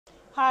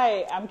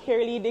Hi, I'm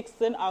Carey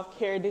Dixon of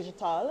Carey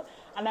Digital,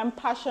 and I'm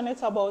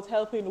passionate about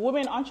helping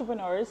women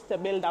entrepreneurs to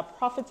build a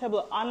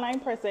profitable online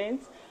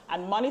presence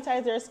and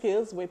monetize their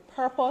skills with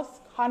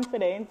purpose,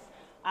 confidence,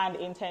 and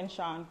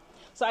intention.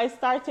 So I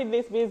started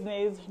this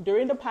business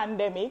during the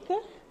pandemic,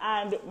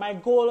 and my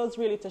goal was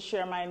really to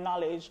share my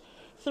knowledge.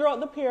 Throughout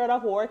the period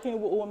of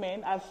working with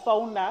women, I've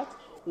found that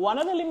one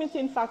of the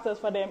limiting factors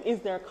for them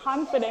is their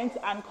confidence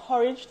and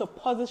courage to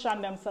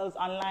position themselves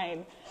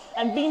online.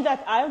 And being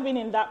that I've been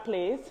in that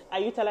place, I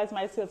utilize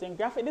my skills in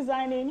graphic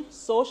designing,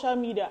 social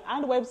media,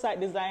 and website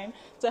design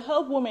to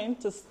help women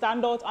to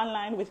stand out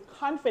online with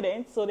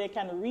confidence so they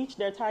can reach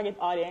their target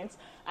audience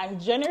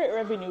and generate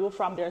revenue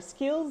from their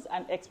skills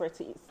and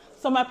expertise.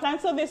 So my plan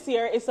for this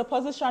year is to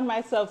position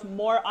myself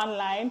more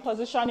online,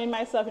 positioning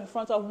myself in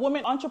front of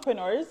women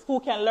entrepreneurs who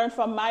can learn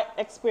from my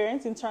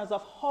experience in terms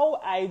of how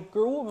I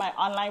grew my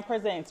online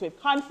presence with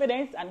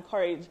confidence and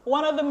courage.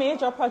 One of the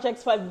major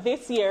projects for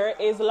this year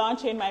is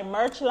launching my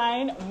merch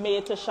line,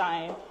 Made to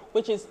Shine,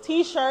 which is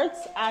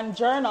t-shirts and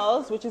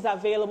journals, which is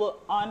available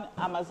on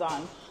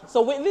Amazon.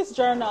 So with this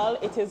journal,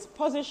 it is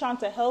positioned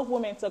to help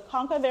women to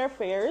conquer their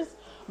fears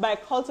by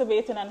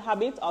cultivating a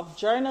habit of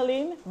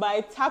journaling,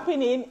 by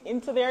tapping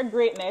into their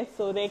greatness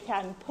so they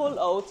can pull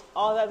out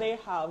all that they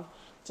have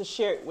to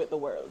share it with the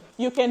world.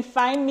 You can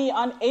find me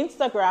on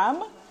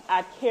Instagram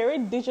at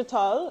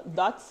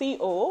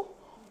careydigital.co,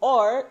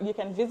 or you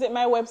can visit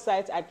my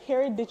website at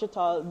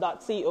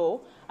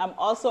careydigital.co. I'm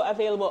also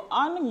available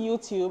on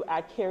YouTube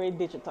at Carey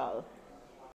Digital.